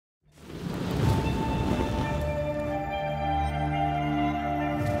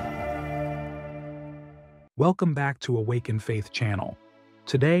Welcome back to Awaken Faith channel.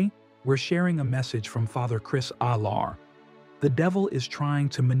 Today, we're sharing a message from Father Chris Alar. The devil is trying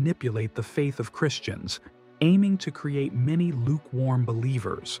to manipulate the faith of Christians, aiming to create many lukewarm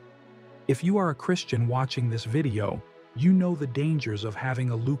believers. If you are a Christian watching this video, you know the dangers of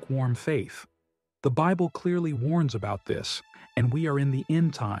having a lukewarm faith. The Bible clearly warns about this, and we are in the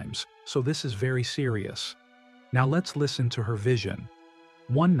end times, so this is very serious. Now let's listen to her vision.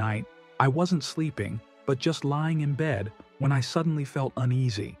 One night, I wasn't sleeping, but just lying in bed when I suddenly felt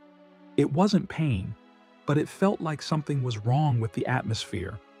uneasy. It wasn't pain, but it felt like something was wrong with the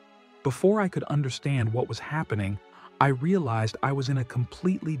atmosphere. Before I could understand what was happening, I realized I was in a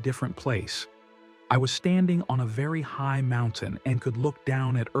completely different place. I was standing on a very high mountain and could look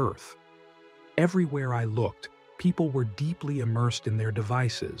down at Earth. Everywhere I looked, people were deeply immersed in their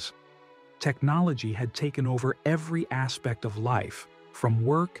devices. Technology had taken over every aspect of life, from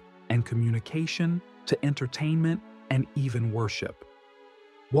work and communication to entertainment and even worship.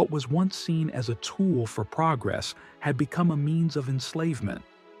 What was once seen as a tool for progress had become a means of enslavement.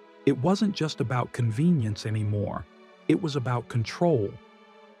 It wasn't just about convenience anymore, it was about control.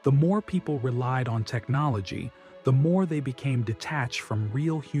 The more people relied on technology, the more they became detached from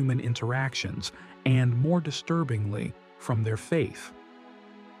real human interactions and, more disturbingly, from their faith.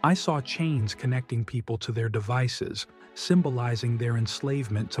 I saw chains connecting people to their devices, symbolizing their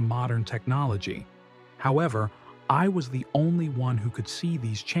enslavement to modern technology. However, I was the only one who could see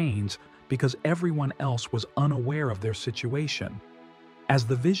these chains because everyone else was unaware of their situation. As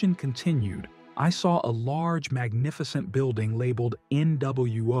the vision continued, I saw a large, magnificent building labeled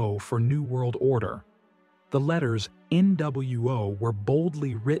NWO for New World Order. The letters NWO were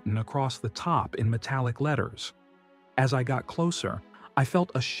boldly written across the top in metallic letters. As I got closer, I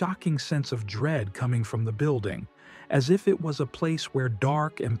felt a shocking sense of dread coming from the building, as if it was a place where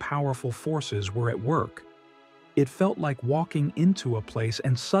dark and powerful forces were at work. It felt like walking into a place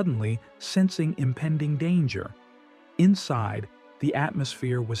and suddenly sensing impending danger. Inside, the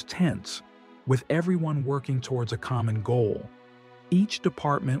atmosphere was tense, with everyone working towards a common goal. Each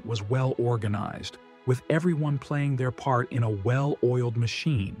department was well organized, with everyone playing their part in a well-oiled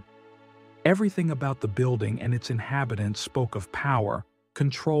machine. Everything about the building and its inhabitants spoke of power,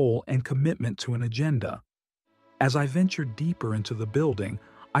 control, and commitment to an agenda. As I ventured deeper into the building,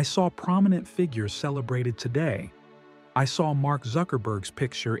 I saw prominent figures celebrated today. I saw Mark Zuckerberg's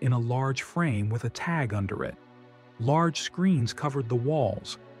picture in a large frame with a tag under it. Large screens covered the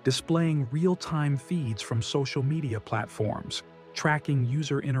walls, displaying real-time feeds from social media platforms, tracking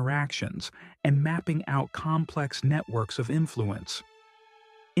user interactions, and mapping out complex networks of influence.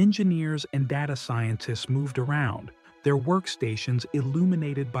 Engineers and data scientists moved around, their workstations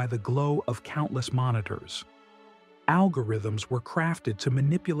illuminated by the glow of countless monitors. Algorithms were crafted to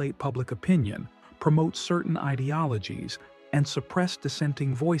manipulate public opinion, promote certain ideologies, and suppress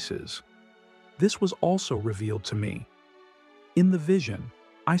dissenting voices. This was also revealed to me. In the vision,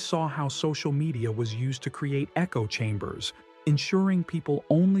 I saw how social media was used to create echo chambers, ensuring people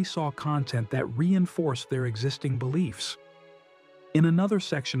only saw content that reinforced their existing beliefs. In another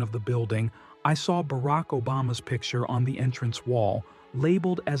section of the building, I saw Barack Obama's picture on the entrance wall,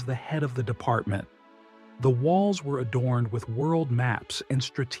 labeled as the head of the department. The walls were adorned with world maps and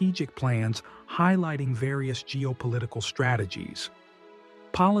strategic plans highlighting various geopolitical strategies.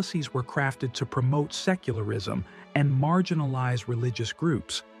 Policies were crafted to promote secularism and marginalize religious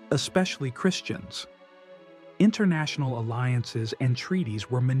groups, especially Christians. International alliances and treaties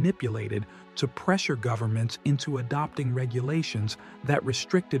were manipulated to pressure governments into adopting regulations that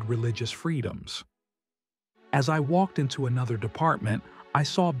restricted religious freedoms. As I walked into another department, I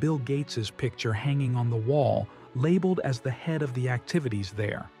saw Bill Gates's picture hanging on the wall, labeled as the head of the activities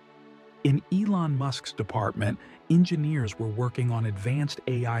there. In Elon Musk's department, engineers were working on advanced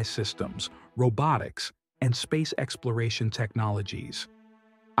AI systems, robotics, and space exploration technologies.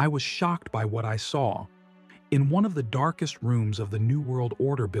 I was shocked by what I saw. In one of the darkest rooms of the New World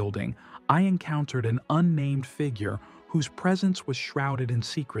Order building, I encountered an unnamed figure whose presence was shrouded in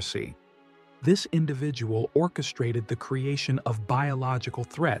secrecy. This individual orchestrated the creation of biological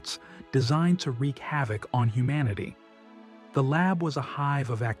threats designed to wreak havoc on humanity. The lab was a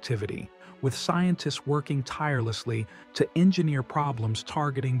hive of activity, with scientists working tirelessly to engineer problems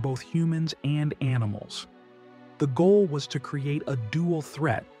targeting both humans and animals. The goal was to create a dual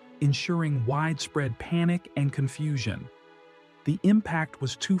threat, ensuring widespread panic and confusion. The impact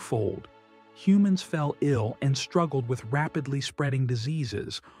was twofold. Humans fell ill and struggled with rapidly spreading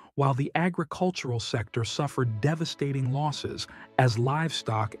diseases, while the agricultural sector suffered devastating losses as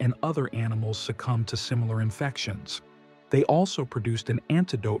livestock and other animals succumbed to similar infections. They also produced an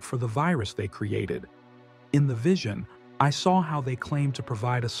antidote for the virus they created. In the vision, I saw how they claimed to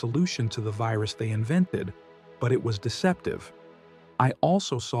provide a solution to the virus they invented, but it was deceptive. I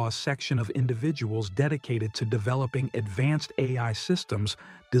also saw a section of individuals dedicated to developing advanced AI systems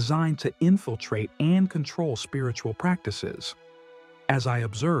designed to infiltrate and control spiritual practices. As I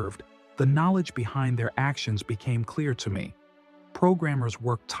observed, the knowledge behind their actions became clear to me. Programmers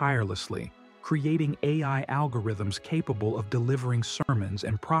worked tirelessly, creating AI algorithms capable of delivering sermons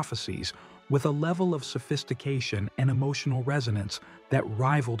and prophecies with a level of sophistication and emotional resonance that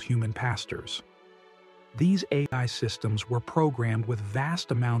rivaled human pastors. These AI systems were programmed with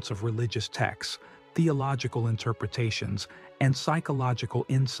vast amounts of religious texts, theological interpretations, and psychological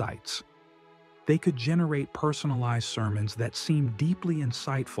insights. They could generate personalized sermons that seemed deeply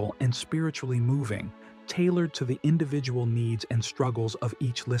insightful and spiritually moving, tailored to the individual needs and struggles of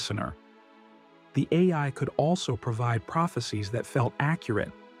each listener. The AI could also provide prophecies that felt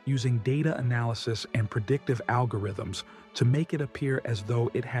accurate, using data analysis and predictive algorithms to make it appear as though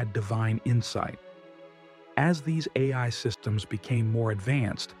it had divine insight. As these AI systems became more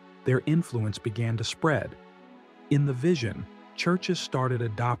advanced, their influence began to spread. In the vision, churches started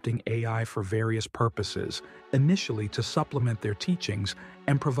adopting AI for various purposes, initially to supplement their teachings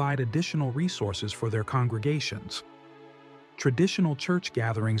and provide additional resources for their congregations. Traditional church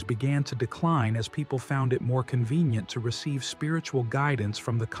gatherings began to decline as people found it more convenient to receive spiritual guidance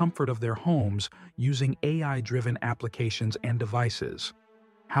from the comfort of their homes using AI-driven applications and devices.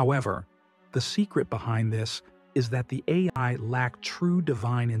 However, the secret behind this is that the AI lacked true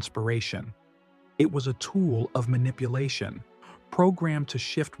divine inspiration. It was a tool of manipulation, programmed to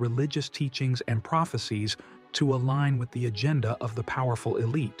shift religious teachings and prophecies to align with the agenda of the powerful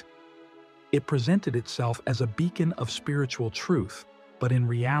elite. It presented itself as a beacon of spiritual truth, but in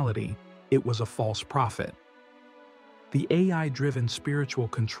reality, it was a false prophet. The AI-driven spiritual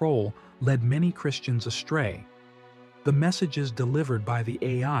control led many Christians astray. The messages delivered by the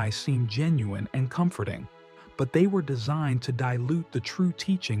AI seemed genuine and comforting, but they were designed to dilute the true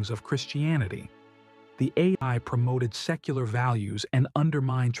teachings of Christianity. The AI promoted secular values and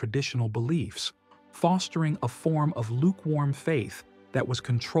undermined traditional beliefs, fostering a form of lukewarm faith that was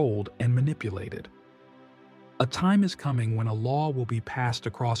controlled and manipulated. A time is coming when a law will be passed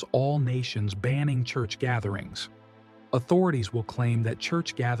across all nations banning church gatherings. Authorities will claim that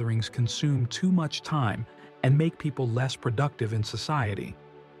church gatherings consume too much time and make people less productive in society.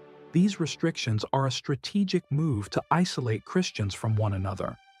 These restrictions are a strategic move to isolate Christians from one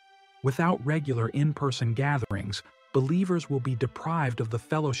another. Without regular in-person gatherings, believers will be deprived of the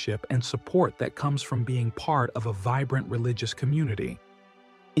fellowship and support that comes from being part of a vibrant religious community.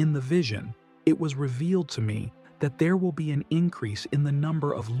 In the vision, it was revealed to me that there will be an increase in the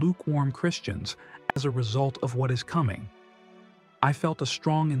number of lukewarm Christians as a result of what is coming. I felt a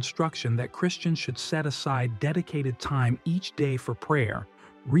strong instruction that Christians should set aside dedicated time each day for prayer,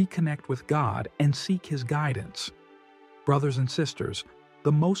 reconnect with God, and seek His guidance. Brothers and sisters,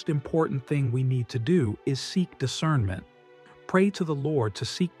 the most important thing we need to do is seek discernment. Pray to the Lord to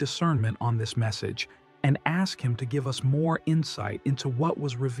seek discernment on this message and ask Him to give us more insight into what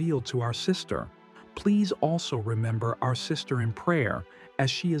was revealed to our sister. Please also remember our sister in prayer as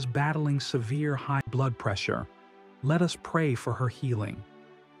she is battling severe high blood pressure. Let us pray for her healing.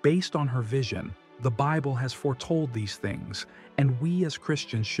 Based on her vision, the Bible has foretold these things, and we as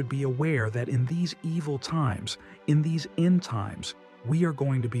Christians should be aware that in these evil times, in these end times, we are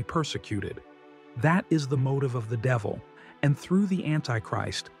going to be persecuted. That is the motive of the devil, and through the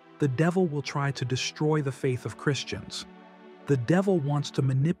Antichrist, the devil will try to destroy the faith of Christians. The devil wants to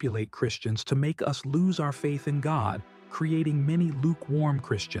manipulate Christians to make us lose our faith in God, creating many lukewarm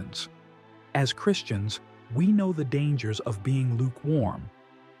Christians. As Christians, we know the dangers of being lukewarm.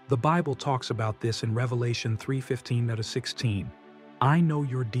 The Bible talks about this in Revelation 3:15-16. I know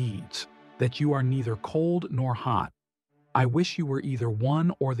your deeds, that you are neither cold nor hot. I wish you were either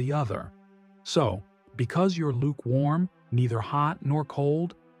one or the other. So, because you're lukewarm, neither hot nor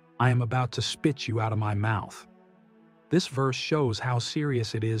cold, I am about to spit you out of my mouth. This verse shows how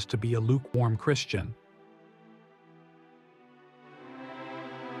serious it is to be a lukewarm Christian.